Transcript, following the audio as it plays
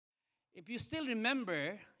If you still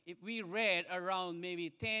remember, if we read around maybe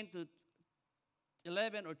 10 to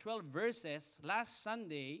 11 or 12 verses last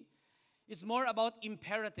Sunday, it's more about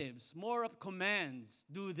imperatives, more of commands.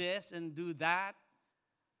 Do this and do that.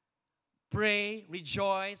 Pray,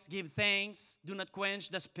 rejoice, give thanks, do not quench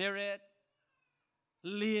the spirit,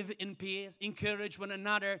 live in peace, encourage one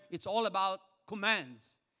another. It's all about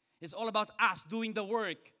commands. It's all about us doing the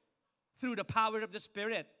work through the power of the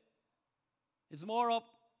Spirit. It's more of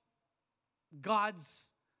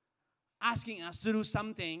God's asking us to do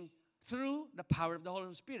something through the power of the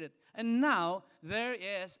Holy Spirit. And now there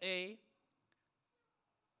is a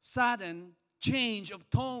sudden change of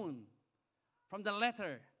tone from the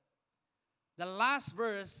letter. The last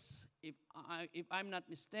verse, if I'm not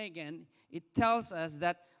mistaken, it tells us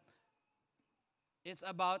that it's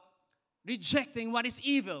about rejecting what is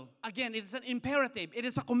evil. Again, it's an imperative. It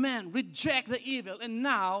is a command. Reject the evil. And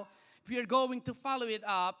now we are going to follow it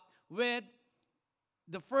up with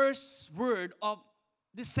the first word of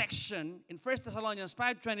this section in 1 Thessalonians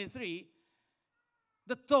 5:23.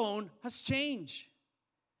 The tone has changed.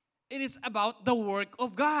 It is about the work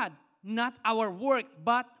of God, not our work,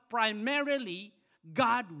 but primarily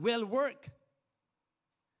God will work.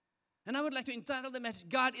 And I would like to entitle the message,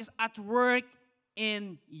 God is at work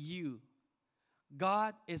in you.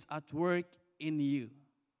 God is at work in you.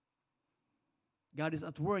 God is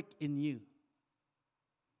at work in you.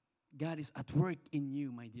 God is at work in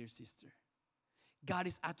you, my dear sister. God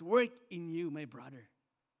is at work in you, my brother.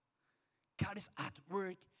 God is at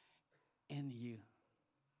work in you.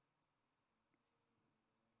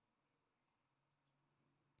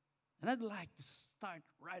 And I'd like to start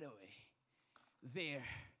right away there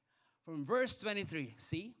from verse 23.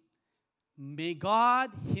 See? May God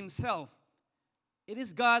Himself, it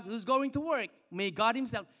is God who's going to work. May God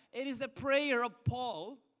Himself. It is the prayer of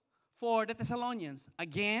Paul for the Thessalonians.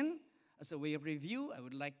 Again, as a way of review, I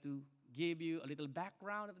would like to give you a little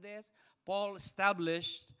background of this. Paul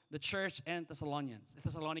established the church in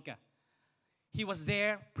Thessalonica. He was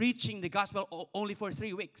there preaching the gospel only for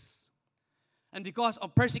 3 weeks. And because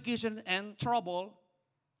of persecution and trouble,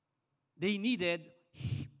 they needed,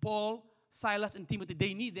 Paul, Silas, and Timothy,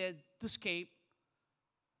 they needed to escape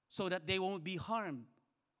so that they won't be harmed.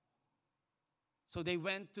 So they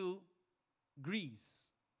went to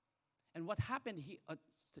Greece. And what happened here,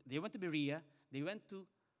 they went to Berea, they went to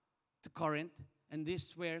Corinth, and this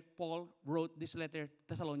is where Paul wrote this letter,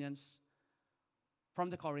 Thessalonians, from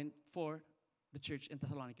the Corinth for the church in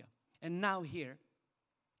Thessalonica. And now here,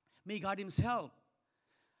 may God Himself,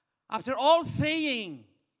 after all saying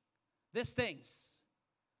these things,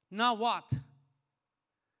 now what?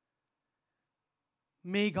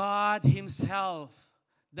 May God Himself,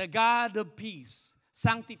 the God of peace,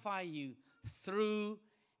 sanctify you through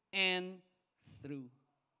and through.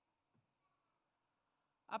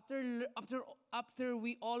 After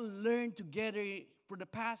we all learned together for the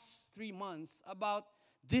past 3 months about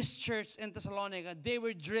this church in Thessalonica, they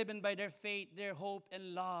were driven by their faith, their hope,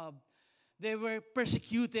 and love. They were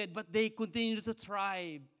persecuted, but they continued to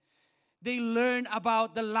thrive. They learned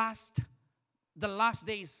about the last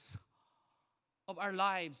days of our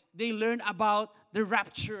lives. They learned about the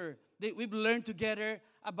rapture. We've learned together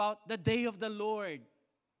about the day of the Lord,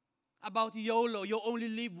 about YOLO, you only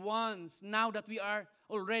live once. Now that we are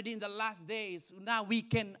already in the last days, now we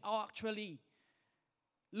can actually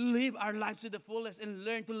live our lives to the fullest and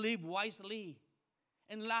learn to live wisely.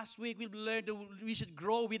 And last week we learned that we should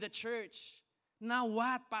grow with the church. Now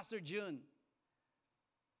what, Pastor Jun?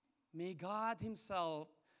 May God Himself,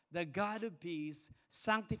 the God of peace,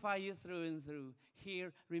 sanctify you through and through.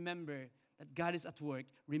 Here, remember that God is at work.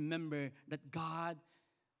 Remember that God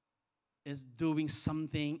is doing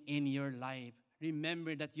something in your life.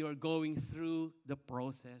 Remember that you are going through the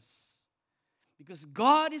process. Because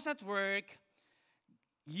God is at work,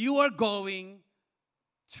 you are going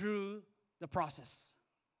through the process.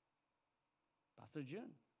 Pastor Jun,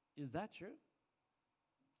 is that true?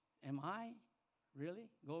 Am I really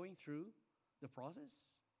going through the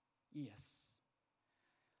process? Yes.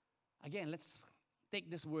 Again, let's take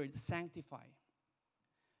this word, sanctify.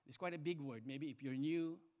 It's quite a big word. Maybe if you're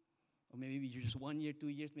new, or maybe you're just 1 year, 2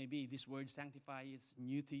 years, maybe this word sanctify is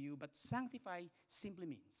new to you. But sanctify simply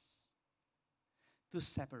means to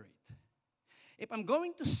separate. If I'm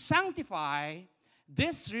going to sanctify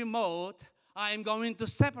this remote, I am going to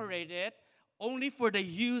separate it only for the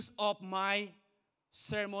use of my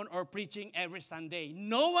sermon or preaching every Sunday.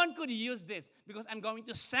 No one could use this because I'm going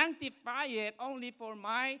to sanctify it only for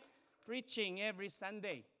my preaching every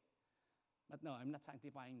Sunday. But no, I'm not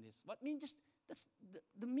sanctifying this. What means just that's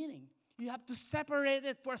the meaning. You have to separate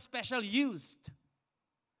it for special use.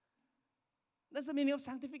 That's the meaning of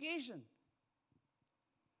sanctification.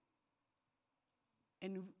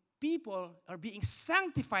 And people are being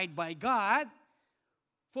sanctified by God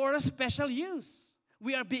for a special use.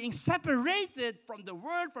 We are being separated from the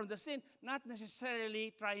world, from the sin, not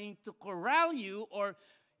necessarily trying to corral you or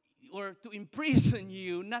to imprison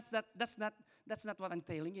you. That's not what I'm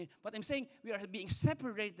telling you. But I'm saying we are being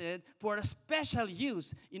separated for a special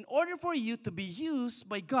use. In order for you to be used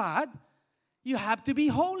by God, you have to be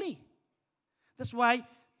holy. That's why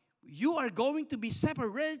you are going to be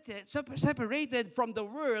separated from the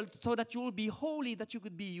world so that you will be holy, that you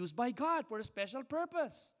could be used by God for a special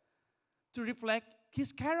purpose. To reflect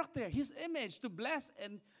His character, His image, to bless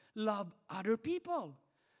and love other people.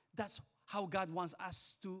 That's how God wants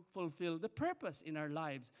us to fulfill the purpose in our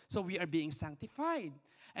lives. So we are being sanctified.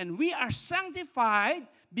 And we are sanctified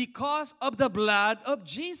because of the blood of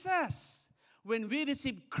Jesus. When we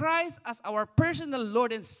receive Christ as our personal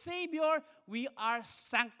Lord and Savior, we are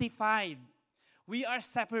sanctified. We are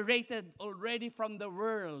separated already from the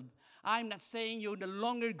world. I'm not saying you no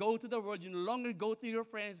longer go to the world, you no longer go to your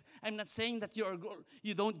friends. I'm not saying that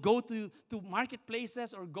you don't go to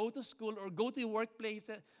marketplaces or go to school or go to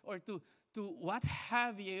workplaces or to what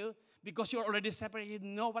have you, because you're already separated.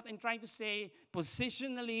 No, what I'm trying to say,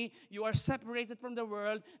 positionally, you are separated from the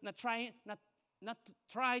world, not to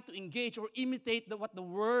try to engage or imitate what the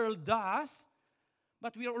world does,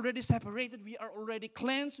 but we are already separated, we are already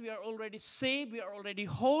cleansed, we are already saved, we are already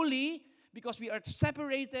holy, because we are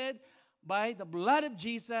separated by the blood of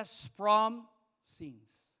Jesus from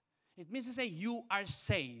sins. It means to say you are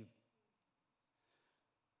saved.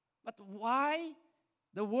 But why?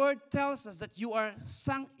 The word tells us that you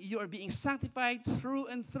are being sanctified through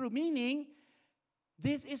and through, meaning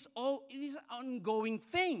it is an ongoing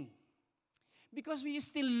thing. Because we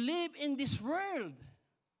still live in this world.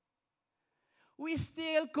 We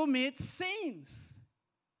still commit sins.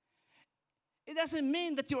 It doesn't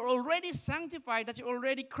mean that you're already sanctified, that you're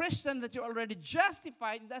already Christian, that you're already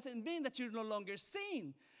justified. It doesn't mean that you're no longer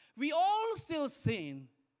sin. We all still sin.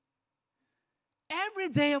 Every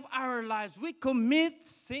day of our lives, we commit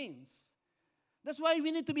sins. That's why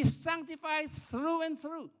we need to be sanctified through and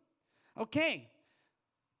through. Okay,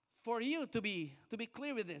 for you to be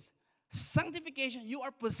clear with this, sanctification, you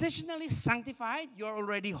are positionally sanctified, you are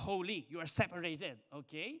already holy, you are separated,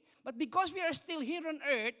 okay? But because we are still here on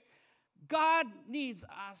earth, God needs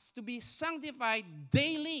us to be sanctified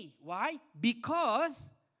daily. Why?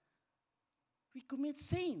 Because we commit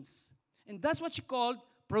sins. And that's what you call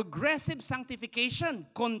progressive sanctification,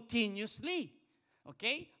 continuously.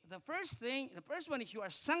 Okay? The first one is you are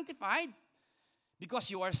sanctified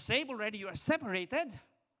because you are saved already, you are separated.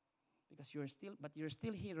 Because you're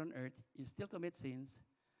still here on earth, you still commit sins,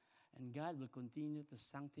 and God will continue to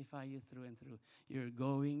sanctify you through and through. You're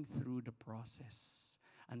going through the process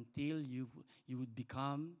until you would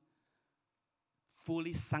become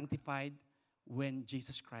fully sanctified when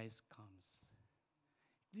Jesus Christ comes.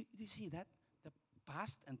 Do you see that? The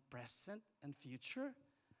past and present and future.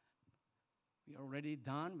 We are already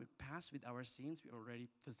done with past with our sins. We are already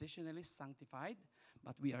positionally sanctified.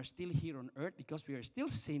 But we are still here on earth because we are still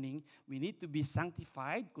sinning. We need to be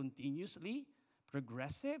sanctified continuously,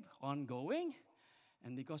 progressive, ongoing.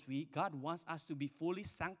 And because God wants us to be fully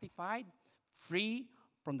sanctified, free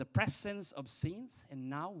from the presence of sins. And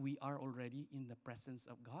now we are already in the presence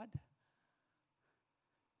of God.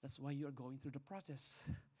 That's why you are going through the process.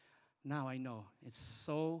 Now I know it's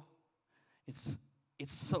so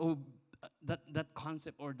that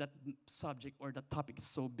concept or that subject or that topic is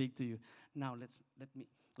so big to you. Now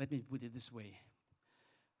let me put it this way.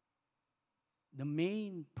 The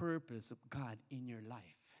main purpose of God in your life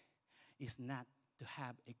is not to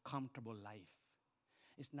have a comfortable life.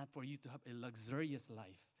 It's not for you to have a luxurious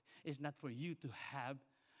life. It's not for you to have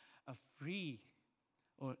a free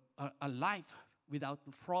or a life without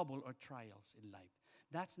trouble or trials in life.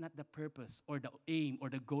 That's not the purpose or the aim or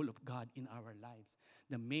the goal of God in our lives.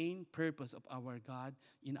 The main purpose of our God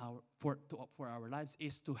for our lives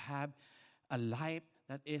is to have a life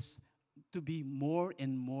that is to be more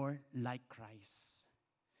and more like Christ.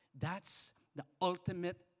 That's the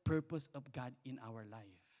ultimate purpose of God in our life.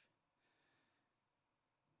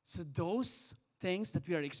 So those things that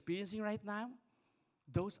we are experiencing right now,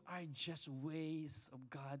 those are just ways of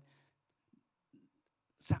God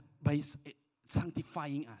by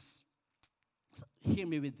sanctifying us. So hear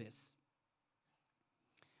me with this.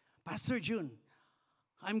 Pastor Jun,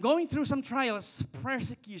 I'm going through some trials,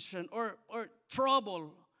 persecution, or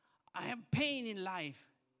trouble. I have pain in life.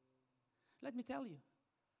 Let me tell you.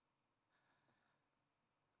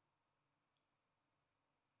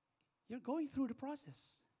 You're going through the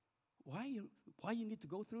process. why you need to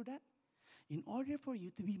go through that? In order for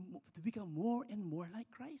you to become more and more like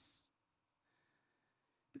Christ.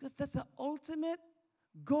 Because that's the ultimate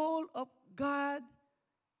goal of God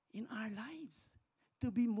in our lives.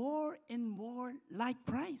 To be more and more like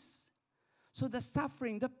Christ. So the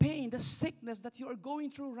suffering, the pain, the sickness that you are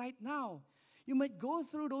going through right now, you might go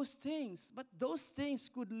through those things, but those things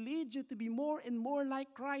could lead you to be more and more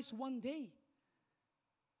like Christ one day.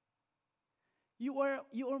 You are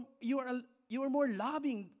more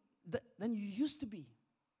loving than you used to be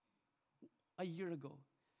a year ago.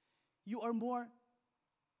 You are more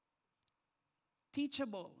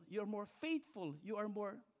teachable. You are more faithful.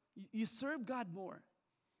 You serve God more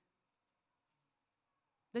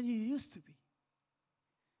than you used to be.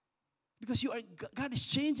 Because God is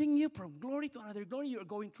changing you from glory to another glory. You are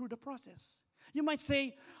going through the process. You might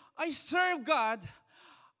say, I serve God.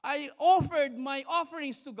 I offered my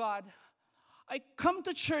offerings to God. I come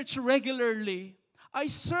to church regularly. I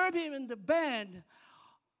serve Him in the band,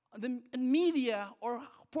 the media, or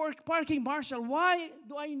parking marshal. Why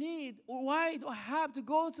do I have to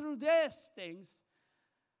go through these things?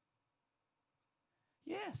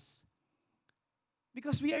 Yes.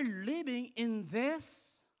 Because we are living in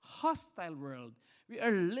this hostile world. We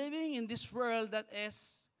are living in this world that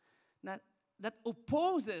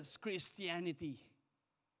opposes Christianity.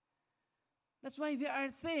 That's why there are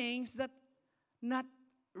things that not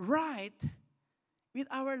right with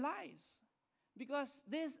our lives. Because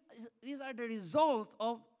these are the result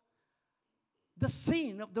of the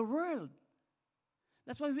sin of the world.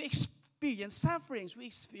 That's why we experience sufferings. We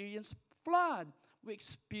experience flood. We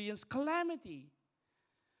experience calamity.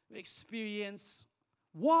 We experience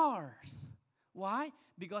wars. Why?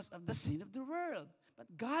 Because of the sin of the world.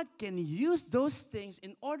 But God can use those things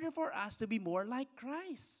in order for us to be more like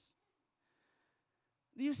Christ.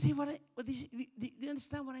 Do you see do you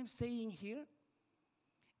understand what I'm saying here?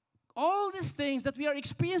 All these things that we are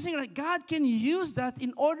experiencing, God can use that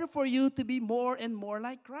in order for you to be more and more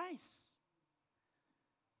like Christ.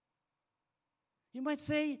 You might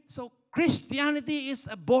say, so Christianity is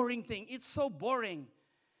a boring thing. It's so boring.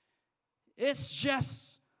 It's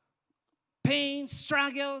just pain,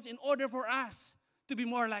 struggle in order for us to be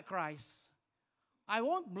more like Christ. I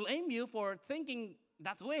won't blame you for thinking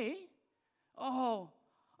that way. Oh,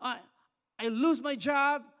 I lose my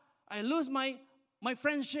job. I lose my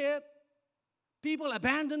friendship. People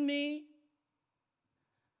abandon me.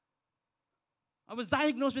 I was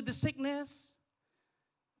diagnosed with the sickness.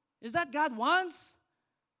 Is that God wants?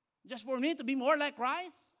 Just for me to be more like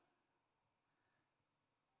Christ?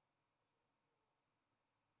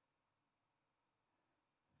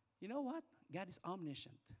 You know what? God is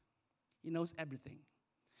omniscient. He knows everything.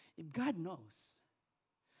 If God knows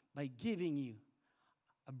by giving you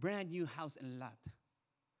a brand new house and lot,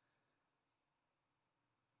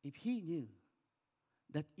 if He knew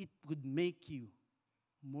that it would make you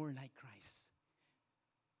more like Christ,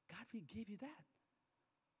 God will give you that.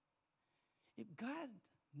 If God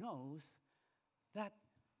knows that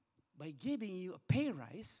by giving you a pay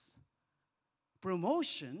rise,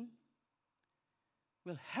 promotion,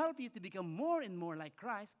 will help you to become more and more like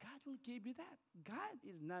Christ, God will give you that. God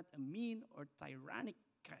is not a mean or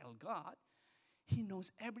tyrannical God. He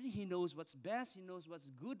knows everything. He knows what's best. He knows what's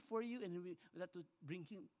good for you, and that to bring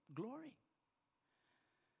Him glory.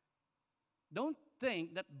 Don't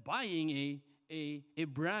think that buying a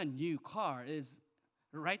brand new car is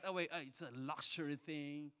right away, it's a luxury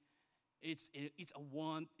thing. It's a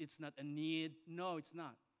want. It's not a need. No, it's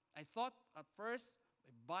not. I thought at first,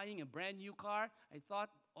 by buying a brand new car, I thought,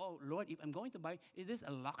 oh, Lord, if I'm going to buy, is this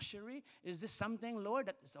a luxury? Is this something, Lord,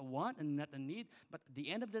 that is a want and not a need? But at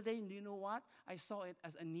the end of the day, you know what? I saw it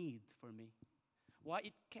as a need for me. Why?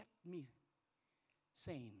 It kept me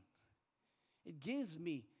sane. It gives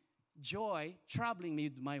me joy traveling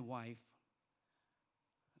with my wife.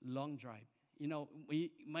 Long drive. You know,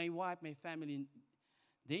 my wife, my family,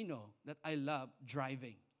 they know that I love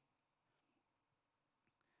driving.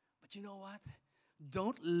 But you know what?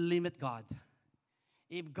 Don't limit God.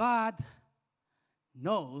 If God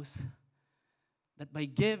knows that by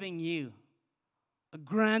giving you a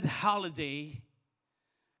grand holiday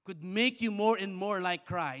could make you more and more like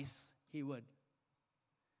Christ, He would.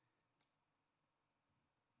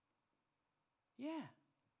 Yeah.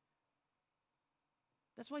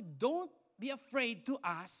 That's why don't be afraid to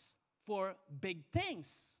ask for big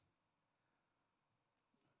things.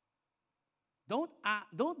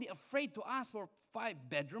 Don't be afraid to ask for a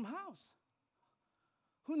 5-bedroom house.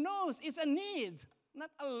 Who knows? It's a need, not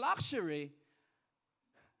a luxury.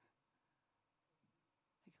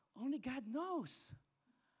 Only God knows.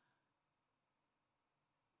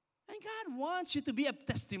 And God wants you to be a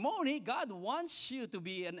testimony, God wants you to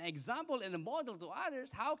be an example and a model to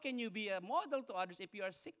others. How can you be a model to others if you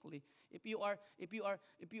are sickly? If you are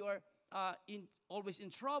always in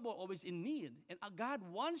trouble, always in need? And God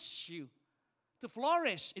wants you to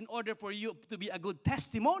flourish in order for you to be a good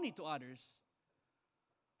testimony to others.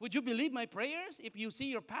 Would you believe my prayers if you see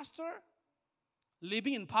your pastor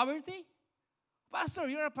living in poverty? Pastor,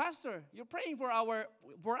 you're a pastor. You're praying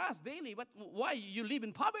for us daily. But why you live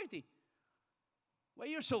in poverty? Why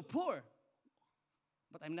you're so poor?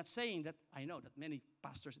 But I'm not saying that. I know that many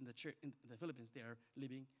pastors in the church in the Philippines, they are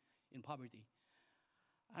living in poverty.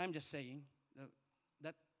 I'm just saying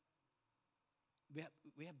that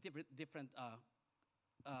we have different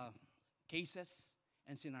cases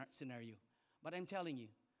and scenario. But I'm telling you,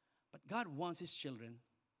 but God wants His children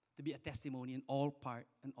to be a testimony in all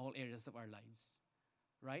areas of our lives.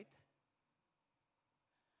 Right?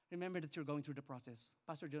 Remember that you're going through the process.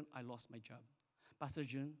 Pastor Jun, I lost my job. Pastor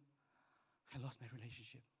Jun, I lost my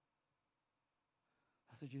relationship.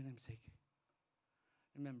 Pastor Jun, I'm sick.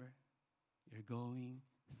 Remember, you're going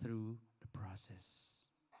through the process.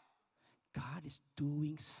 God is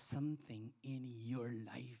doing something in your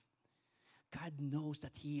life. God knows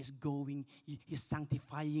that He's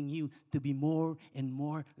sanctifying you to be more and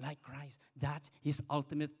more like Christ. That's His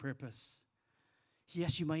ultimate purpose.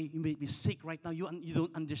 Yes, you may be sick right now. You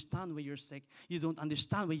don't understand why you're sick. You don't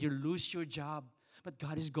understand why you lose your job. But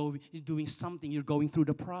God is doing something. You're going through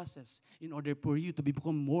the process in order for you to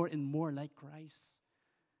become more and more like Christ.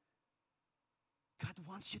 God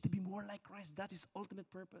wants you to be more like Christ. That's His ultimate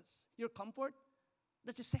purpose. Your comfort,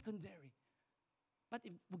 that's just secondary. But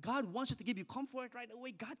if God wants you to give you comfort right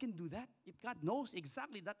away, God can do that. If God knows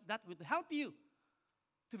exactly that would help you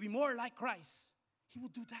to be more like Christ, He will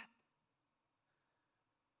do that.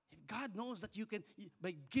 If God knows that you can,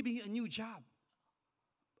 by giving you a new job,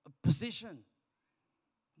 a position,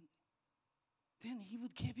 then He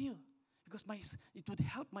would give you. Because it would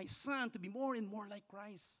help my son to be more and more like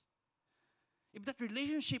Christ. If that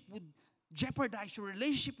relationship would jeopardize your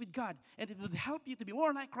relationship with God and it would help you to be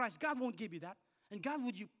more like Christ, God won't give you that. And God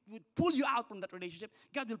would pull you out from that relationship.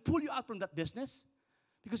 God will pull you out from that business.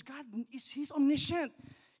 Because God He's omniscient.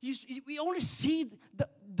 We only see the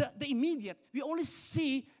immediate. We only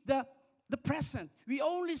see the present. We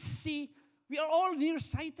are all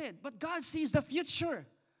nearsighted. But God sees the future.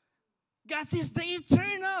 God sees the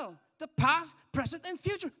eternal, the past, present, and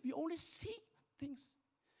future. We only see things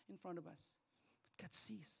in front of us. But God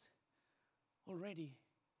sees already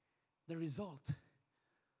the result.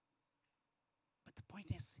 But the point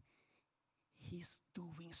is, He's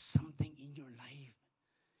doing something in your life.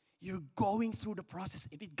 You're going through the process.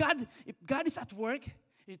 If God is at work,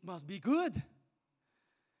 it must be good.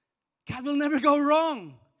 God will never go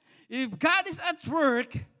wrong. If God is at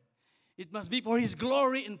work, it must be for His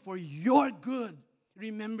glory and for your good.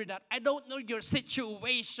 Remember that. I don't know your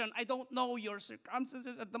situation. I don't know your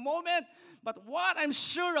circumstances at the moment. But what I'm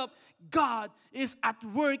sure of, God is at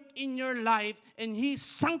work in your life and He's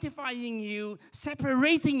sanctifying you,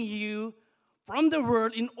 separating you from the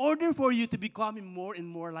world in order for you to become more and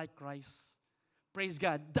more like Christ. Praise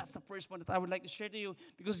God. That's the first one that I would like to share to you.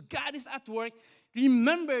 Because God is at work.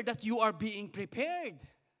 Remember that you are being prepared.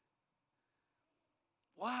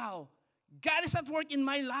 Wow. God is at work in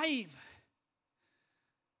my life.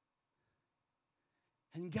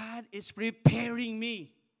 And God is preparing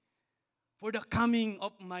me for the coming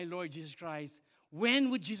of my Lord Jesus Christ. When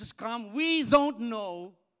would Jesus come? We don't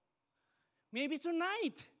know. Maybe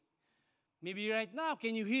tonight. Maybe right now.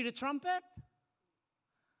 Can you hear the trumpet?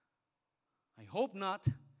 I hope not.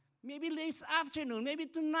 Maybe late afternoon, maybe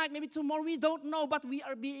tonight, maybe tomorrow. We don't know. But we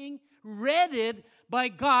are being readied by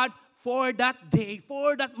God for that day,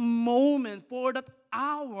 for that moment, for that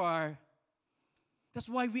hour. That's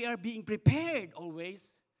why we are being prepared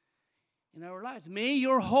always in our lives. May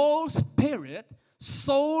your whole spirit,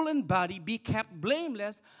 soul, and body be kept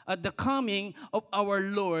blameless at the coming of our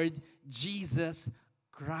Lord Jesus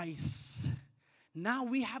Christ. Now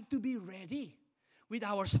we have to be ready with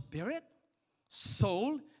our spirit,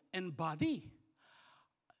 soul, and body.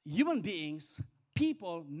 Human beings,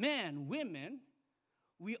 people, men, women,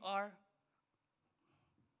 we are,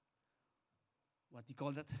 what do you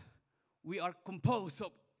call that? We are composed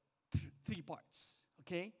of three parts,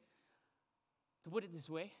 okay? To put it this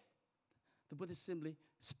way, to put it simply,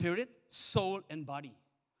 spirit, soul, and body,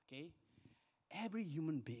 okay? Every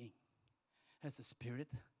human being has a spirit,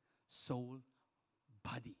 soul,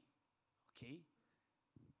 body, okay?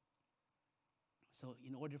 So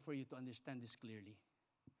in order for you to understand this clearly,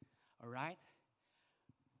 all right?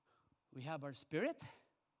 We have our spirit,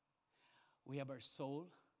 we have our soul,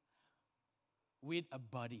 with a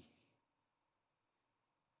body.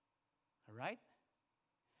 All right?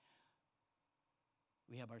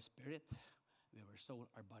 We have our spirit, we have our soul,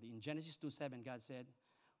 our body. In Genesis 2:7, God said,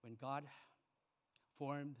 when God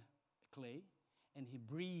formed clay and He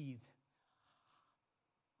breathed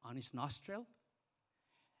on His nostril,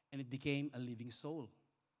 and it became a living soul.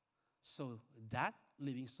 So that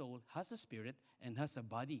living soul has a spirit and has a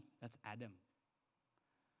body. That's Adam.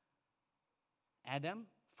 Adam,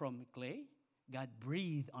 from clay, God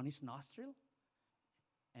breathed on his nostril,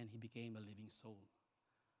 and he became a living soul.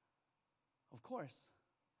 Of course,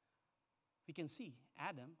 we can see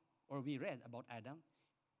Adam, or we read about Adam.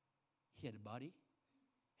 He had a body,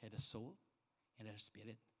 he had a soul, and a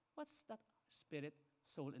spirit. What's that spirit,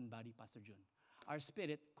 soul, and body, Pastor Jun? Our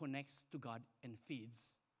spirit connects to God and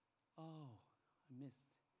feeds. Oh, I missed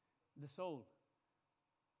the soul.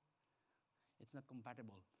 It's not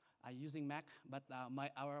compatible. I'm using Mac, but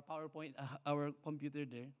our PowerPoint, our computer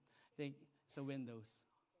there, I think it's a Windows.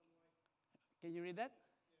 Can you read that?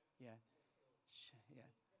 Yeah. Yeah.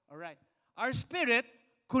 All right. Our spirit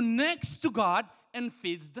connects to God and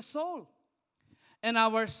feeds the soul. And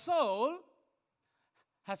our soul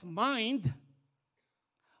has mind,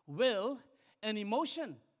 will, and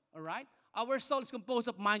emotion. All right? Our soul is composed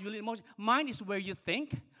of mind, will, and emotion. Mind is where you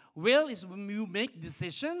think. Will is when you make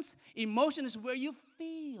decisions. Emotion is where you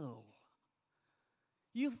feel.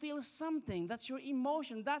 You feel something. That's your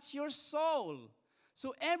emotion. That's your soul.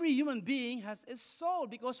 So every human being has a soul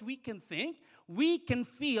because we can think, we can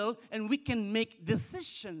feel, and we can make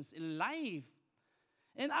decisions in life.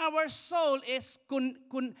 And our soul is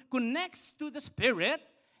connects to the spirit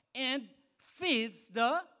and feeds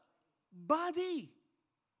the body.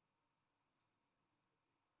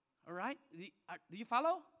 All right? Do you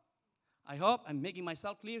follow? I hope I'm making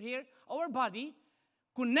myself clear here. Our body,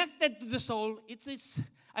 connected to the soul,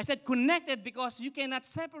 I said connected because you cannot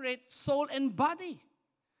separate soul and body.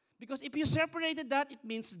 Because if you separated that, it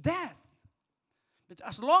means death. But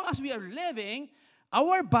as long as we are living,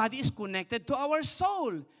 our body is connected to our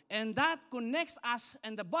soul. And that connects us,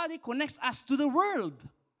 and the body connects us to the world.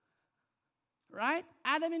 Right?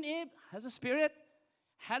 Adam and Eve has a spirit,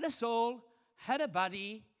 had a soul, had a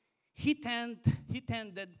body. He tended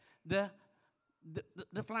the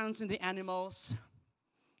plants and the animals.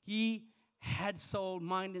 He had soul,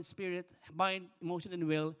 mind, and spirit, mind, emotion, and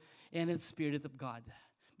will, and the Spirit of God.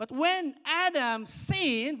 But when Adam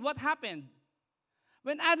sinned, what happened?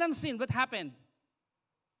 When Adam sinned, what happened?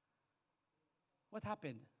 What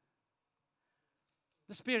happened?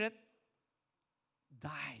 The spirit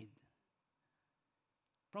died.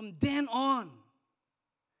 From then on,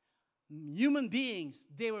 human beings,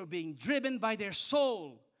 they were being driven by their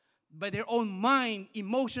soul, by their own mind,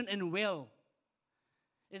 emotion, and will.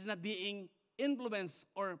 It's not being influenced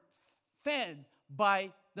or fed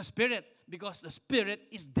by the spirit because the spirit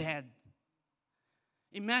is dead.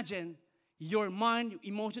 Imagine your mind,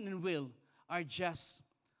 emotion, and will are just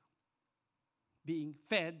being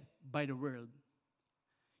fed by the world.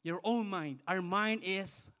 Your own mind. Our mind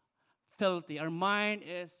is filthy. Our mind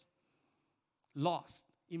is lost.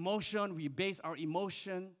 Emotion, we base our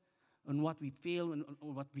emotion on what we feel and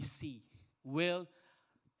on what we see. Will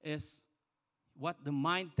is what the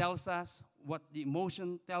mind tells us, what the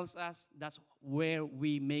emotion tells us. That's where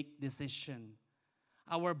we make decision.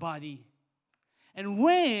 Our body. And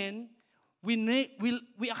when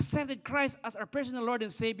we accepted Christ as our personal Lord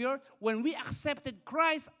and Savior, when we accepted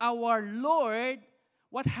Christ our Lord,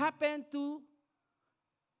 what happened to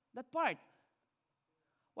that part?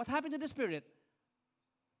 What happened to the spirit?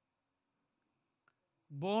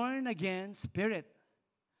 Born again spirit.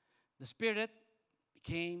 The spirit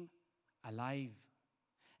became alive.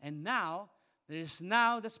 And now, there is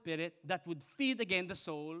now the spirit that would feed again the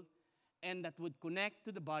soul and that would connect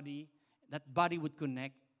to the body. That body would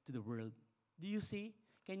connect to the world. Do you see?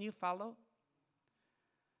 Can you follow?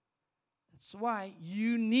 That's why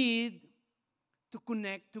you need to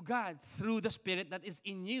connect to God through the spirit that is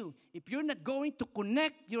in you. If you're not going to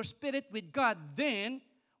connect your spirit with God, then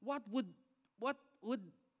what would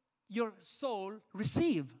your soul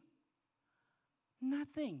receive?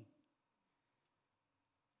 Nothing.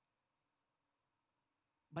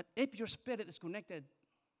 But if your spirit is connected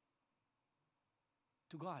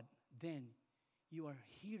to God, then you are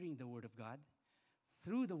hearing the Word of God.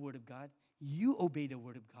 Through the Word of God, you obey the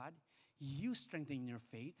Word of God. You strengthen your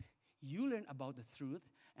faith. You learn about the truth.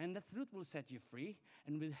 And the truth will set you free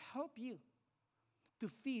and will help you to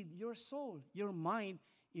feed your soul, your mind,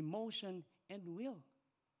 emotion, and will.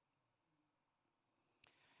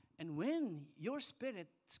 And when your spirit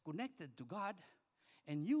is connected to God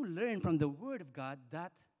and you learn from the Word of God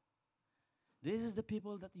that This is the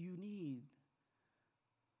people that you need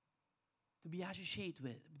to be associated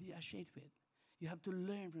with. You have to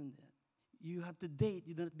learn from that. You have to date.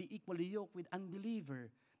 You don't be equally yoked with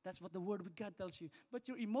unbeliever. That's what the Word of God tells you. But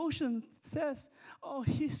your emotion says, oh,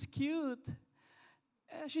 he's cute.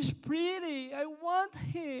 She's pretty. I want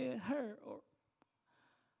her.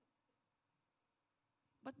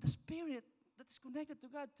 But the spirit that is connected to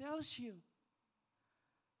God tells you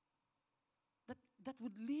that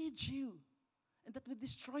would lead you and that would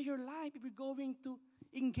destroy your life if you're going to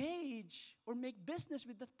engage or make business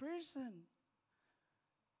with that person.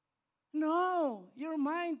 No, your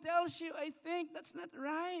mind tells you, I think that's not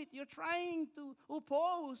right. You're trying to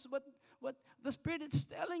oppose what the Spirit is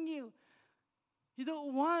telling you. You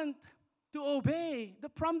don't want to obey the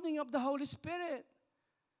prompting of the Holy Spirit.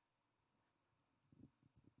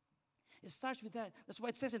 It starts with that. That's why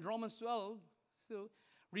it says in Romans 12, so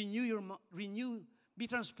be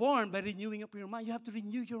transformed by renewing of your mind. You have to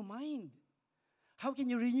renew your mind. How can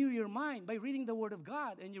you renew your mind? By reading the Word of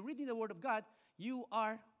God. And you're reading the Word of God,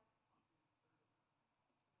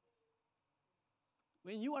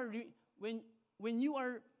 when you're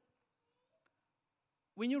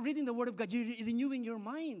reading the Word of God, you're renewing your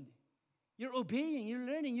mind. You're obeying, you're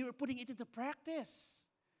learning, you're putting it into practice.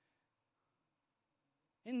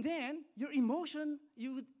 And then your emotion,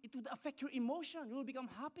 it would affect your emotion. You will become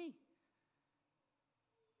happy.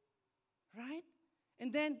 Right?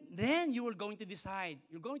 And then you are going to decide.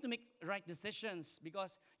 You're going to make right decisions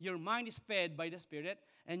because your mind is fed by the Spirit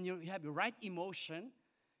and you have the right emotion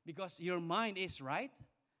because your mind is right.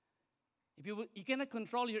 You cannot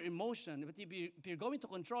control your emotion, but if you're going to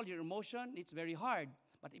control your emotion, it's very hard.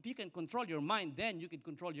 But if you can control your mind, then you can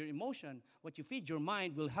control your emotion. What you feed your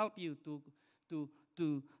mind will help you you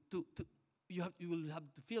will have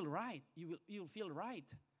to feel right. You'll feel right.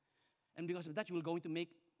 And because of that, you will going to make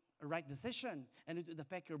a right decision. And it would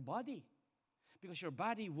affect your body. Because your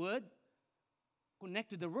body would connect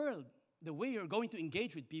to the world. The way you're going to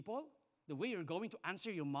engage with people, the way you're going to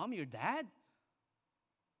answer your mom, your dad,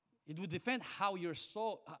 it would depend how your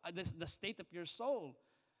soul, the state of your soul.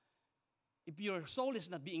 If your soul is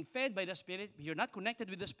not being fed by the Spirit, if you're not connected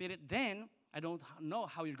with the Spirit, then I don't know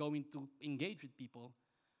how you're going to engage with people.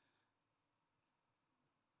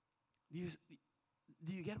 Do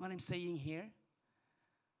you get what I'm saying here?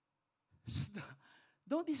 So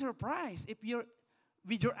don't be surprised if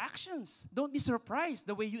with your actions. Don't be surprised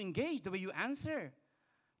the way you engage, the way you answer,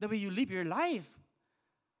 the way you live your life,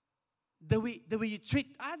 the way you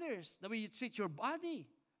treat others, the way you treat your body,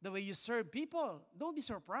 the way you serve people. Don't be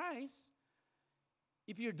surprised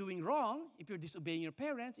if you're doing wrong, if you're disobeying your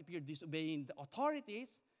parents, if you're disobeying the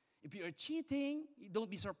authorities, if you're cheating. Don't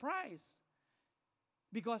be surprised.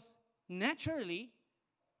 Because naturally,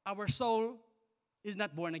 our soul is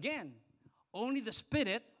not born again. Only the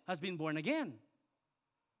Spirit has been born again.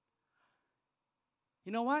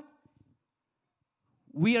 You know what?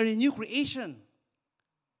 We are a new creation.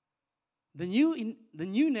 The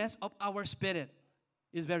newness of our spirit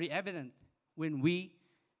is very evident when we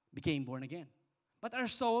became born again. But our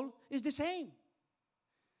soul is the same.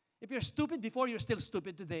 If you're stupid before, you're still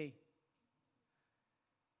stupid today.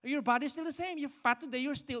 Your body is still the same. You're fat today,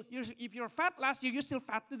 if you're fat last year, you're still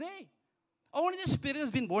fat today. Only the Spirit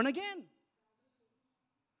has been born again.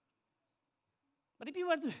 But if you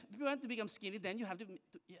want to become skinny, then you have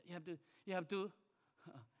to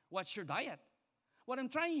watch your diet. What I'm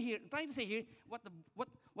trying to say here,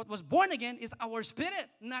 what was born again is our spirit,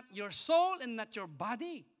 not your soul and not your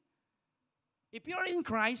body. If you're in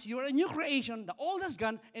Christ, you're a new creation. The old has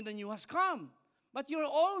gone and the new has come. But your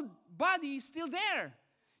old body is still there.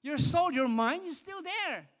 Your soul, your mind is still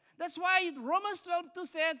there. That's why Romans 12:2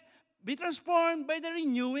 said, be transformed by the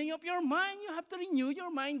renewing of your mind. You have to renew your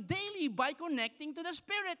mind daily by connecting to the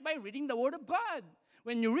Spirit, by reading the Word of God.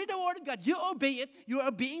 When you read the Word of God, you obey it, you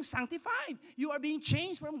are being sanctified. You are being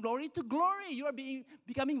changed from glory to glory. You are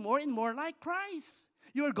becoming more and more like Christ.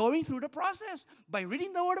 You are going through the process by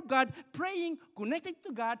reading the Word of God, praying, connecting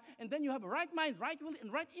to God, and then you have a right mind, right will,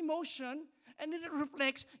 and right emotion, and it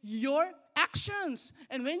reflects your actions.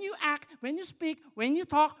 And when you act, when you speak, when you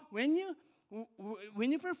talk, when you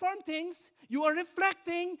perform things, you are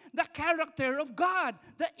reflecting the character of God,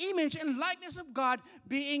 the image and likeness of God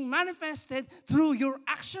being manifested through your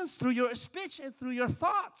actions, through your speech, and through your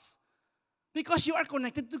thoughts. Because you are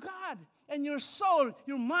connected to God. And your soul,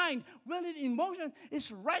 your mind, will and emotion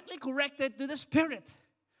is rightly corrected to the Spirit.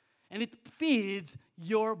 And it feeds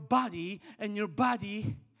your body, and your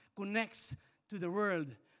body connects to the world,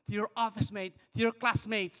 to your office mate, to your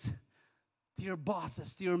classmates, to your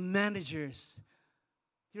bosses, to your managers,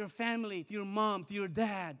 to your family, to your mom, to your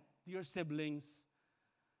dad, to to your siblings.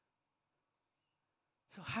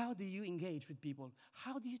 So how do you engage with people?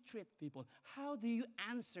 How do you treat people? How do you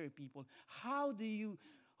answer people? How do you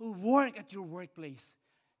work at your workplace?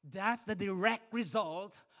 That's the direct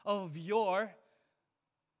result of your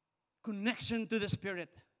connection to the Spirit.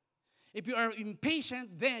 If you are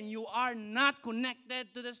impatient, then you are not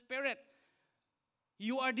connected to the Spirit.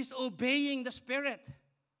 You are disobeying the Spirit.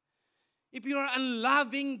 If you are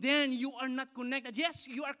unloving, then you are not connected. Yes,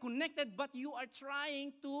 you are connected, but you are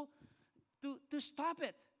trying to stop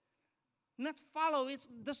it. Not follow.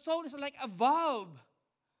 The soul is like a valve.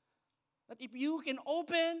 That if you can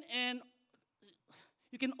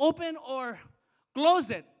open or close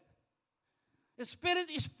it. The Spirit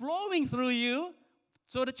is flowing through you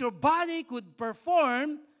so that your body could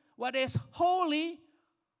perform what is holy,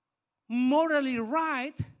 morally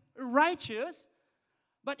right, righteous.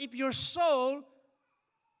 But if your soul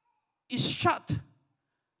is shut,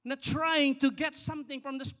 not trying to get something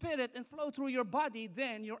from the Spirit and flow through your body,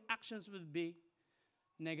 then your actions will be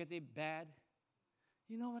negative, bad.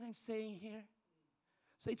 You know what I'm saying here?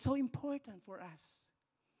 So it's so important for us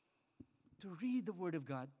to read the Word of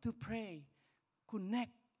God, to pray,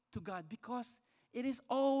 connect to God, because it is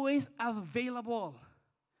always available.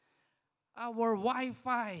 Our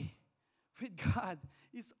Wi-Fi with God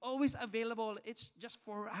is always available. It's just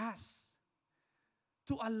for us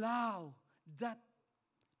to allow that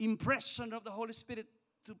impression of the Holy Spirit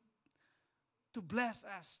to bless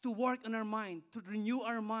us, to work on our mind, to renew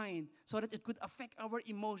our mind, so that it could affect our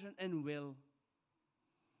emotion and will.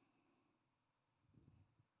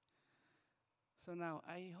 So now,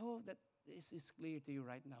 I hope that this is clear to you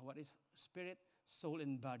right now. What is spirit, soul,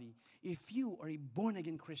 and body? If you are a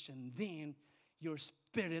born-again Christian, then your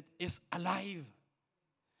spirit is alive.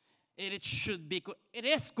 It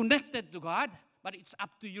is connected to God, but it's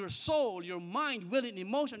up to your soul, your mind, will, and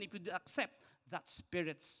emotion if you accept that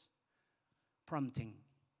Spirit's prompting.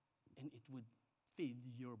 And it would feed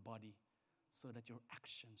your body so that your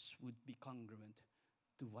actions would be congruent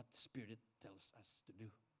to what the Spirit tells us to do.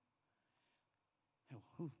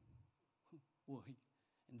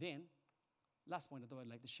 And then, last point that I would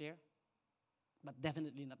like to share, but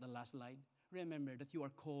definitely not the last slide. Remember that you are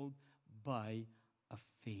called by a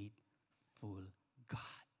faithful God.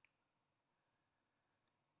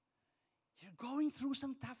 You're going through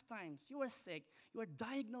some tough times. You are sick. You are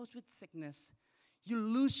diagnosed with sickness. You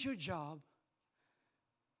lose your job.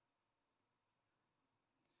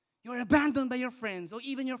 You are abandoned by your friends or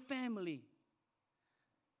even your family.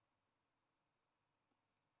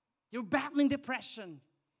 You're battling depression.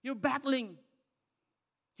 You're battling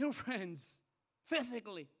your friends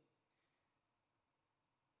physically.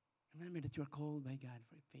 Remember that you are called by God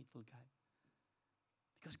for a faithful God.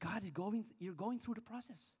 Because you're going through the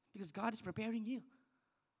process. Because God is preparing you.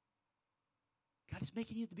 God is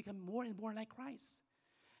making you to become more and more like Christ.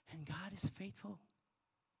 And God is faithful.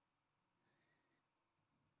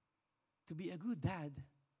 To be a good dad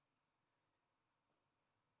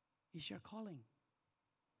is your calling.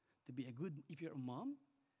 If you're a mom,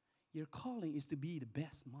 your calling is to be the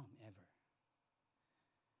best mom ever.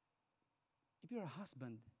 If you're a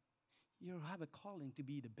husband, you have a calling to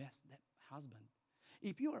be the best husband.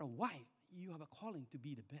 If you are a wife, you have a calling to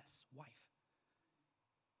be the best wife.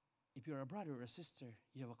 If you're a brother or a sister,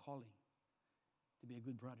 you have a calling to be a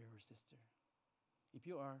good brother or sister. If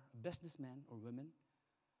you are a businessman or woman,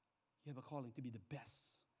 you have a calling to be the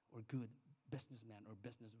best or good businessman or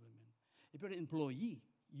businesswoman. If you're an employee,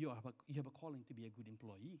 you have a calling to be a good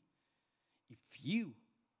employee. If you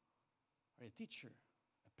are a teacher,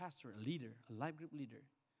 a pastor, a leader, a life group leader,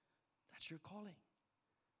 that's your calling.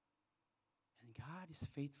 And God is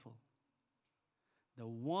faithful. The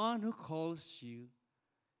one who calls you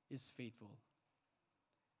is faithful.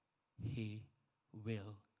 He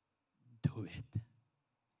will do it.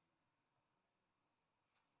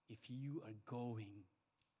 If you are going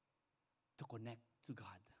to connect to God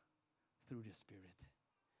through the Spirit,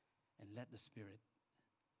 and let the Spirit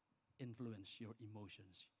influence your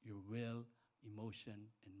emotions, your will, emotion,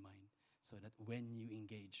 and mind, so that when you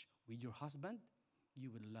engage with your husband, you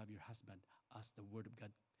will love your husband as the Word of God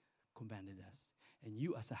commanded us. And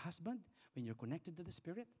you as a husband, when you're connected to the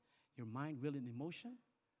Spirit, your mind, will, and emotion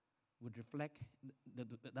would reflect,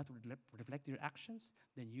 that would reflect your actions,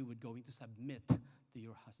 then you would go into submit to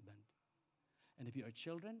your husband. And if you are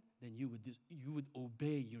children, then you would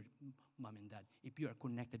obey your mom and dad if you are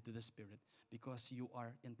connected to the Spirit, because you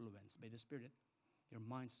are influenced by the Spirit. Your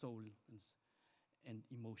mind, soul, and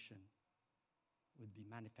emotion would be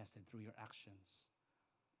manifested through your actions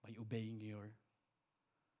by obeying your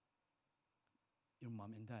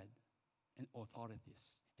mom and dad. and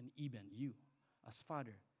authorities. And even you, as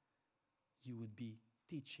father, you would be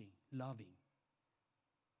teaching, loving,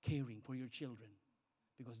 caring for your children,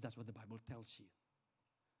 because that's what the Bible tells you.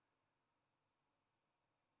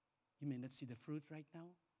 You may not see the fruit right now.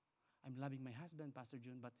 I'm loving my husband, Pastor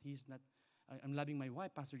Jun, but he's not. I'm loving my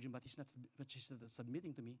wife, Pastor Jun, but she's not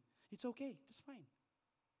submitting to me. It's okay. That's fine.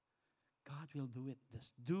 God will do it.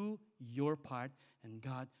 Just do your part, and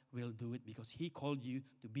God will do it because He called you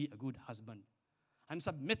to be a good husband. I'm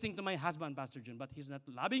submitting to my husband, Pastor Jun, but he's not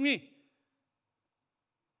loving me.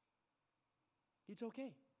 It's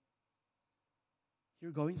okay.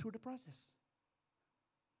 You're going through the process.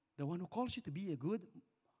 The one who calls you to be a good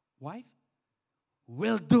wife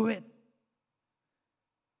will do it.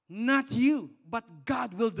 Not you, but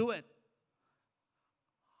God will do it.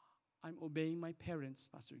 I'm obeying my parents,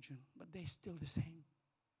 Pastor Jun, but they're still the same.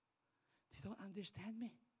 They don't understand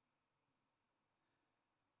me.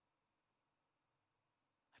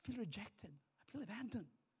 I feel rejected. I feel abandoned.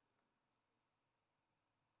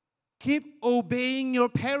 Keep obeying your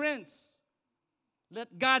parents.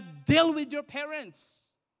 Let God deal with your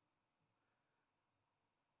parents.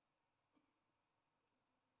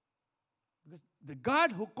 Because the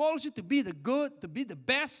God who calls you to be the good, to be the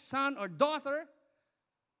best son or daughter,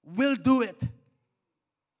 will do it.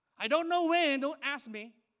 I don't know when, don't ask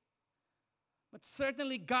me. But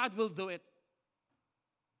certainly God will do it.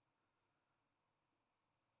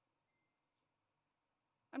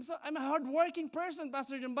 I'm a hardworking person,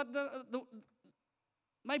 Pastor Jim, but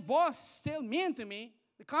my boss is still mean to me.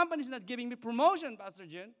 The company is not giving me promotion, Pastor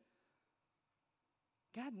Jim.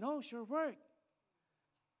 God knows your work.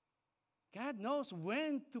 God knows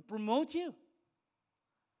when to promote you.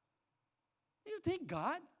 Do you think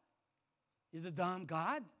God is a dumb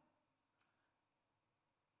God?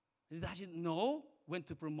 He doesn't know when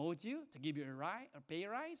to promote you, to give you a pay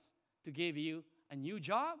rise, to give you a new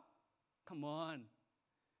job? Come on.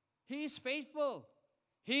 He is faithful.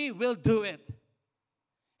 He will do it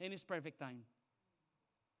in His perfect time.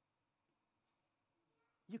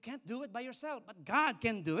 You can't do it by yourself, but God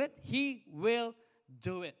can do it. He will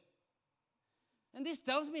do it. And this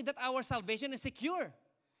tells me that our salvation is secure.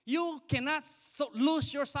 You cannot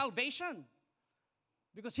lose your salvation.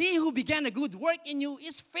 Because He who began a good work in you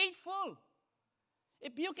is faithful.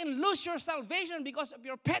 If you can lose your salvation because of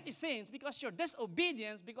your petty sins, because your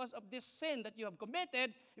disobedience, because of this sin that you have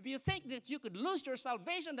committed, if you think that you could lose your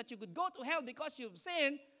salvation, that you could go to hell because you've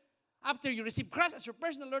sinned, after you receive Christ as your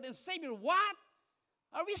personal Lord and Savior, what?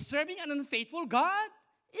 Are we serving an unfaithful God?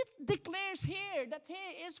 It declares here that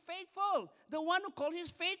He is faithful. The one who calls you is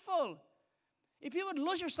faithful. If you would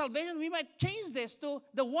lose your salvation, we might change this to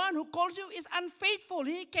the one who calls you is unfaithful.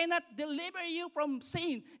 He cannot deliver you from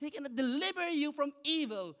sin. He cannot deliver you from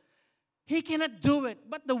evil. He cannot do it.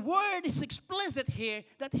 But the word is explicit here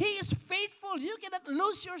that He is faithful. You cannot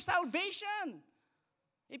lose your salvation.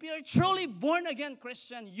 If you are truly born again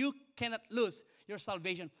Christian, you cannot lose your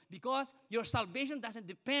salvation because your salvation doesn't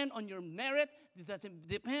depend on your merit. It doesn't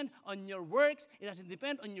depend on your works. It doesn't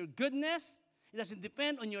depend on your goodness. It doesn't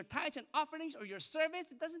depend on your tithes and offerings or your service.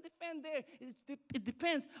 It doesn't depend there. It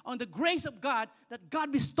depends on the grace of God that God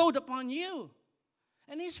bestowed upon you.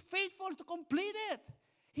 And He's faithful to complete it.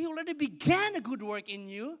 He already began a good work in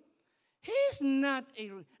you. He's not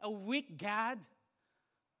a weak God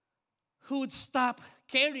who would stop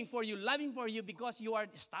caring for you, loving for you because you are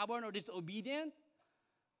stubborn or disobedient.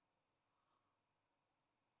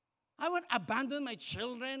 I would abandon my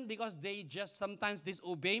children because they just sometimes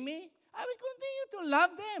disobey me. I will continue to love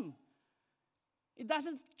them. It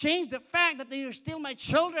doesn't change the fact that they are still my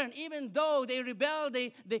children, even though they rebelled,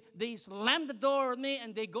 they slammed the door on me,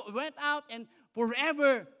 and they went out and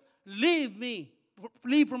forever leave me,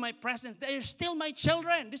 flee from my presence. They are still my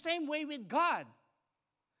children. The same way with God.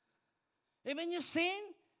 Even you sin,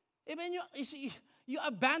 even you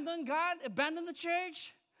abandon God, abandon the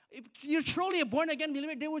church. If you're truly a born again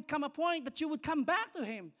believer, there would come a point that you would come back to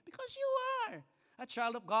Him because you are a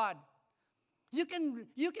child of God. You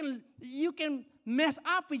can mess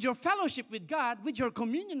up with your fellowship with God, with your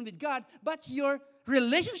communion with God, but your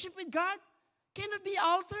relationship with God cannot be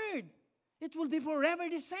altered. It will be forever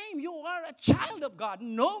the same. You are a child of God.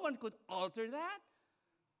 No one could alter that.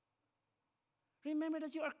 Remember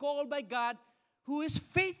that you are called by God who is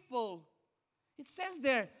faithful. It says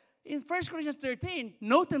there in 1 Corinthians 13,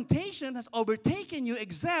 no temptation has overtaken you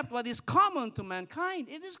except what is common to mankind.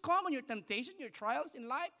 It is common, your temptation, your trials in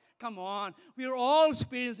life. Come on. We are all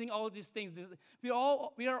experiencing all these things. We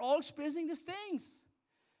are all experiencing these things.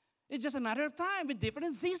 It's just a matter of time with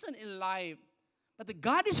different seasons in life. But the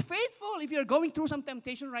God is faithful. If you're going through some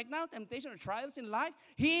temptation right now, temptation or trials in life,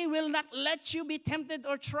 He will not let you be tempted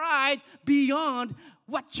or tried beyond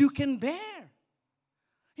what you can bear.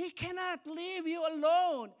 He cannot leave you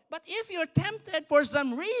alone. But if you're tempted for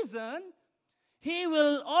some reason, He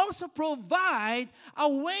will also provide a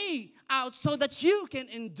way out so that you can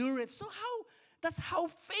endure it. That's how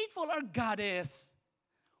faithful our God is.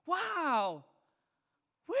 Wow.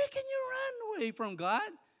 Where can you run away from God?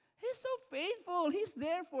 He's so faithful. He's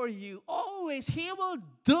there for you. Always. He will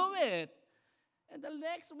do it. And the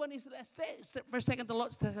next one is for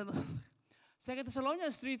 2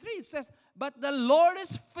 Thessalonians 3:3. It says, but the Lord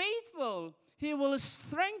is faithful. He will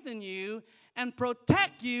strengthen you and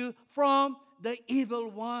protect you from the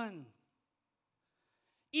evil one.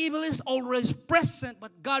 Evil is always present,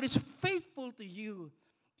 but God is faithful to you.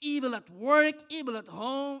 Evil at work, evil at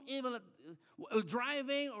home, evil at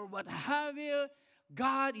driving or what have you.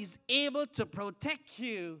 God is able to protect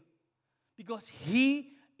you because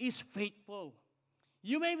He is faithful.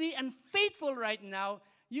 You may be unfaithful right now.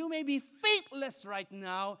 You may be faithless right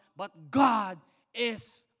now, but God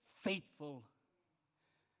is faithful.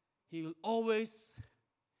 He will always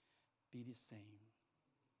be the same.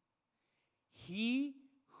 He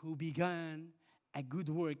who began a good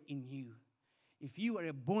work in you. If you are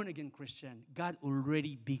a born-again Christian, God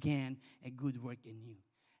already began a good work in you.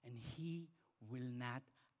 And He will not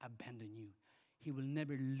abandon you. He will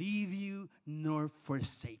never leave you nor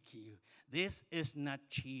forsake you. This is not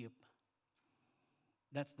cheap.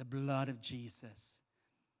 That's the blood of Jesus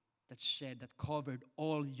that shed, that covered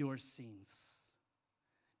all your sins.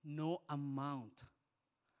 No amount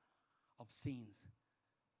of sins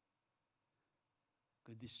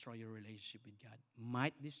could destroy your relationship with God.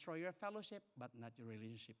 Might destroy your fellowship, but not your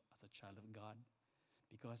relationship as a child of God.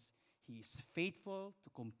 Because He is faithful to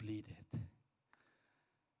complete it.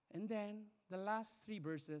 And then, the last 3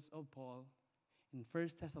 verses of Paul in 1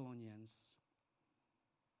 Thessalonians.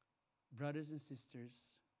 Brothers and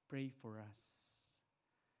sisters, pray for us.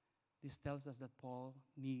 This tells us that Paul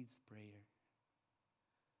needs prayer.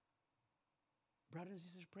 Brothers and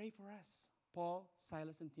sisters, pray for us. Paul,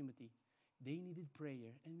 Silas, and Timothy, they needed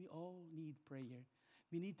prayer, and we all need prayer.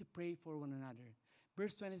 We need to pray for one another.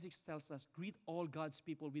 Verse 26 tells us, greet all God's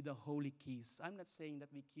people with a holy kiss. I'm not saying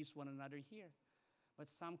that we kiss one another here, but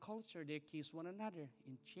some culture, they kiss one another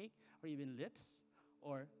in cheek or even lips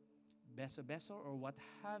or beso or what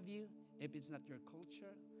have you. If it's not your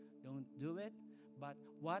culture, don't do it. But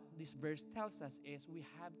what this verse tells us is we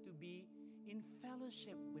have to be in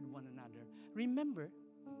fellowship with one another. Remember,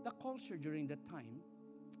 the culture during that time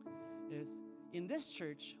is, in this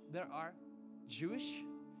church, there are Jewish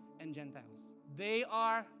and Gentiles. They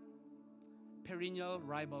are perennial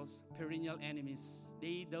rivals, perennial enemies.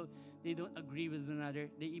 They don't agree with one another.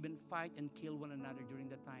 They even fight and kill one another during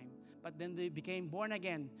that time. But then they became born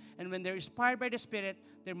again. And when they're inspired by the Spirit,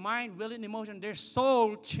 their mind, will, and emotion, their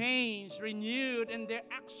soul changed, renewed, and their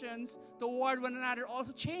actions toward one another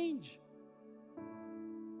also change.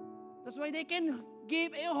 That's why they can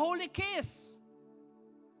give a holy kiss.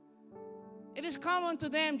 It is common to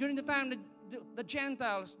them during the time, the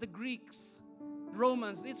Gentiles, the Greeks,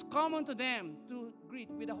 Romans, it's common to them to greet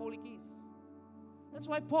with a holy kiss. That's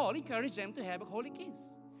why Paul encouraged them to have a holy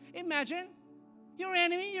kiss. Imagine your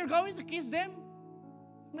enemy, you're going to kiss them.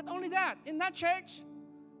 Not only that, in that church,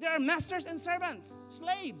 there are masters and servants,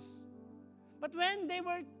 slaves. But when they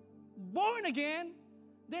were born again,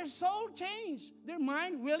 their soul changed. Their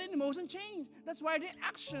mind, will, and emotion changed. That's why their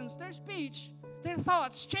actions, their speech, their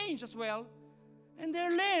thoughts changed as well. And they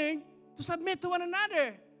learned to submit to one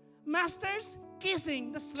another. Masters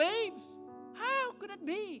kissing the slaves. How could it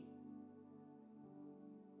be?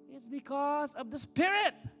 It's because of the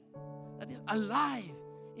Spirit that is alive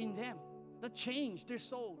in them, that changed their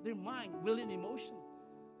soul, their mind, will, and emotion.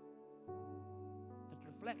 That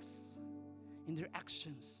reflects in their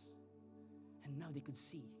actions. And now they could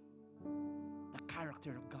see the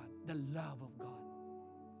character of God, the love of God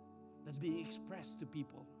that's being expressed to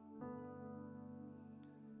people.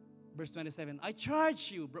 Verse 27, I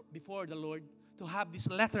charge you before the Lord to have this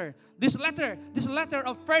letter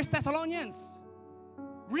of 1 Thessalonians.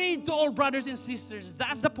 Read to all brothers and sisters.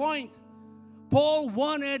 That's the point. Paul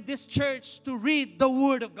wanted this church to read the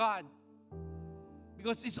Word of God.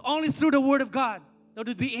 Because it's only through the Word of God that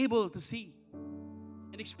we'll be able to see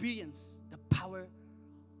and experience the power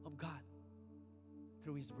of God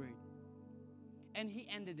through His Word. And he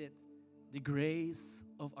ended it. The grace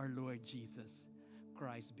of our Lord Jesus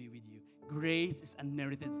Christ be with you. Grace is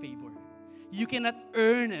unmerited favor. You cannot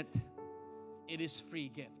earn it. It is free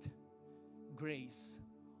gift. Grace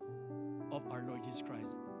of our Lord Jesus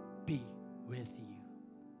Christ be with you. with you.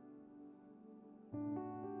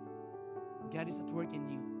 God is at work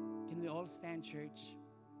in you. Can we all stand, church?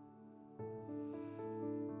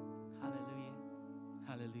 Hallelujah.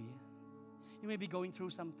 Hallelujah. You may be going through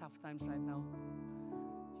some tough times right now.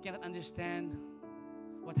 You cannot understand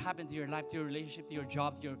what happened to your life, to your relationship, to your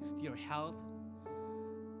job, to your health,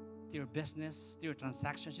 to your business, to your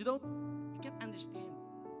transactions. You can't understand.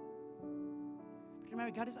 But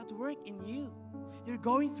remember, God is at work in you. You're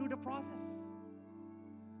going through the process.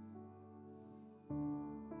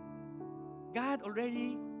 God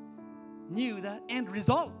already knew the end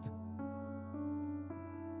result.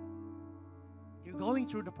 You're going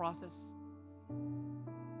through the process.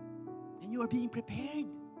 And you are being prepared.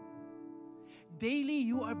 Daily,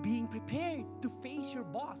 you are being prepared to face your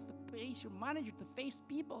boss, to face your manager, to face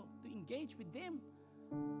people, to engage with them.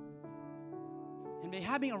 And by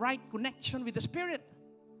having a right connection with the Spirit,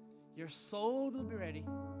 your soul will be ready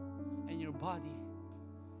and your body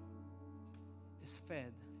is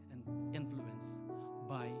fed and influenced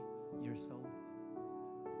by your soul.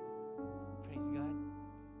 Praise God.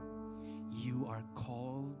 You are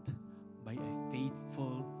called by a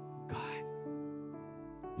faithful God.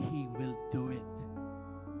 He will do it.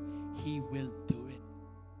 He will do it.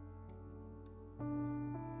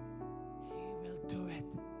 He will do it.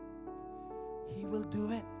 He will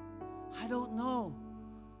do it. I don't know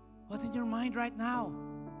what's in your mind right now.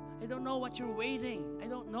 I don't know what you're waiting. I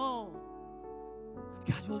don't know. But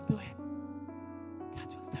God will do it. God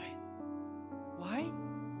will do it. Why?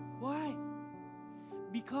 Why?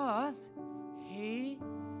 Because He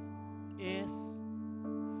is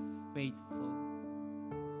faithful.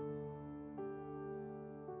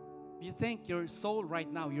 You think your soul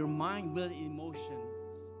right now, your mind, will,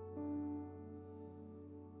 emotions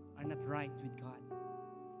are not right with God.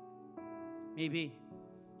 Maybe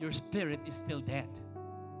your spirit is still dead.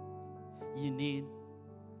 You need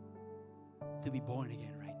to be born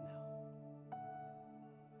again right now.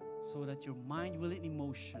 So that your mind, will, and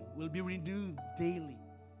emotion will be renewed daily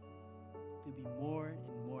to be more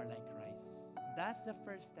and more like Christ. That's the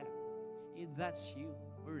first step. If that's you,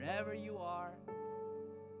 wherever you are,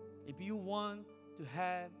 if you want to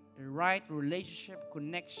have a right relationship,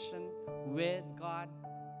 connection with God,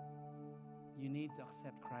 you need to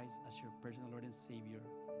accept Christ as your personal Lord and Savior.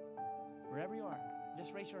 Wherever you are,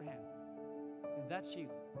 just raise your hand. If that's you,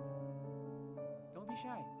 don't be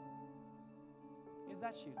shy. If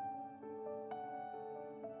that's you,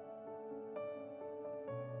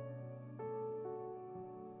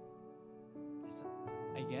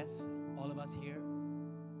 I guess all of us here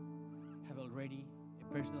have already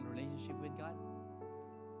a personal relationship with God.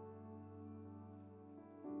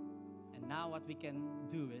 And now what we can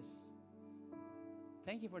do is,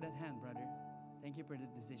 thank you for that hand, brother. Thank you for the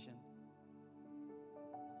decision.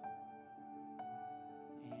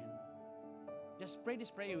 And just pray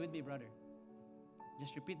this prayer with me, brother.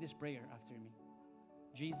 Just repeat this prayer after me.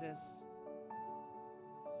 Jesus,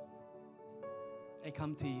 I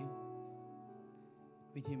come to you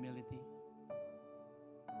with humility.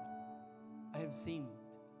 I have sinned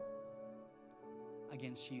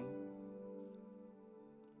against you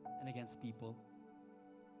and against people.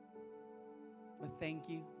 But thank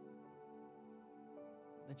you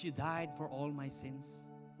that you died for all my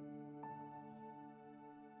sins.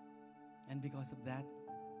 And because of that,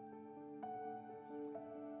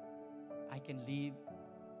 I can live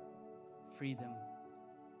freedom.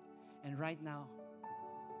 And right now,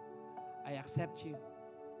 I accept you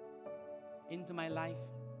into my life.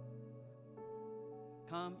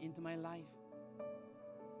 Come into my life.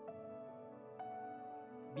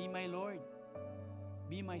 Be my Lord.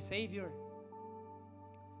 Be my Savior.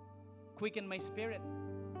 Quicken my spirit.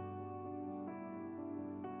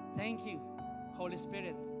 Thank you, Holy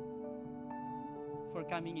Spirit, for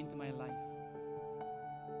coming into my life.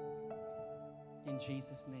 In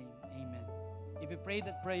Jesus' name, amen. If you pray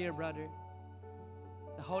that prayer, brother,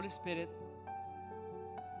 the Holy Spirit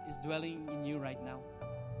is dwelling in you right now.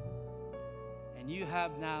 And you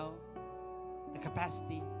have now the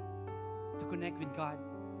capacity to connect with God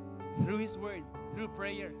through His Word, through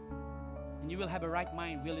prayer. And you will have a right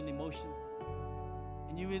mind, will, and emotion.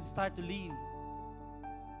 And you will start to live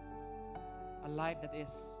a life that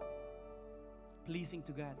is pleasing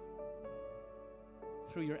to God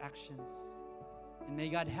through your actions. And may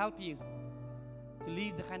God help you to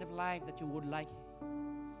live the kind of life that you would like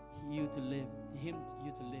you to live, you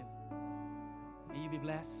to live. May you be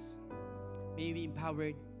blessed. May you be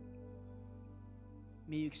empowered.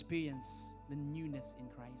 May you experience the newness in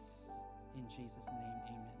Christ. In Jesus' name,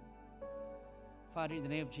 amen. Father, in the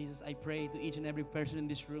name of Jesus, I pray to each and every person in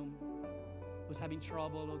this room who's having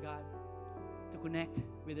trouble, oh God, to connect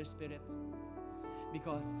with their spirit,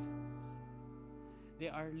 because they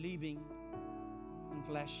are living in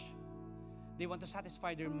flesh. They want to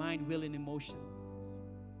satisfy their mind, will, and emotion.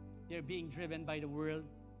 They're being driven by the world.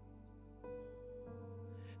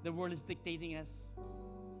 The world is dictating us,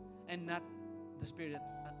 and not the Spirit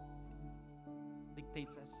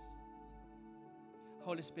dictates us.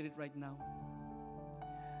 Holy Spirit, right now,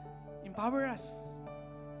 empower us.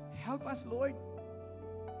 Help us, Lord,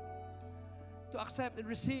 to accept and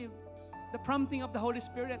receive the prompting of the Holy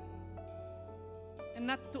Spirit, and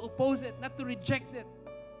not to oppose it, not to reject it,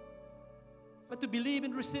 but to believe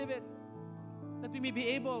and receive it, that we may be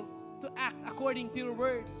able to act according to your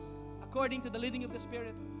word, according to the leading of the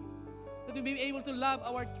Spirit, that we may be able to love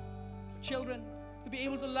our children, to be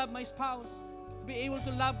able to love my spouse, to be able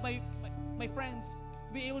to love my friends,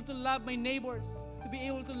 to be able to love my neighbors, to be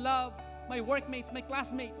able to love my workmates, my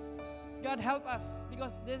classmates. God, help us,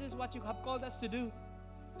 because this is what you have called us to do.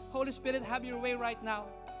 Holy Spirit, have your way right now.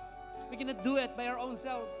 We cannot do it by our own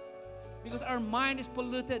selves, because our mind is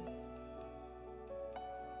polluted.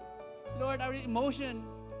 Lord, our emotion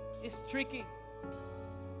is tricky.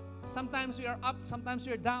 Sometimes we are up, sometimes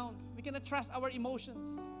we are down. We cannot trust our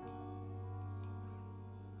emotions.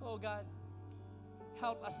 Oh God,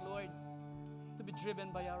 help us, Lord, to be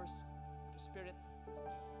driven by our spirit.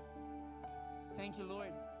 Thank you,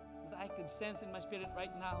 Lord, that I could sense in my spirit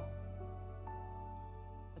right now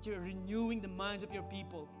that you're renewing the minds of your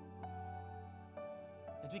people,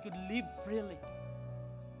 that we could live freely,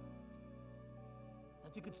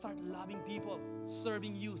 that we could start loving people,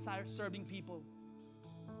 serving you, start serving people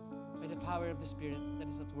by the power of the Spirit that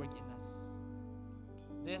is at work in us.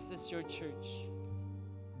 This is your church.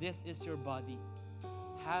 This is your body.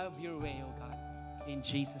 Have your way, oh God, in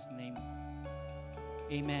Jesus' name.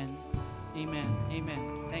 Amen. Amen.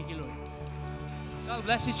 Amen. Thank you, Lord. God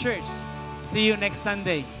bless you, church. See you next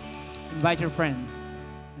Sunday. Invite your friends.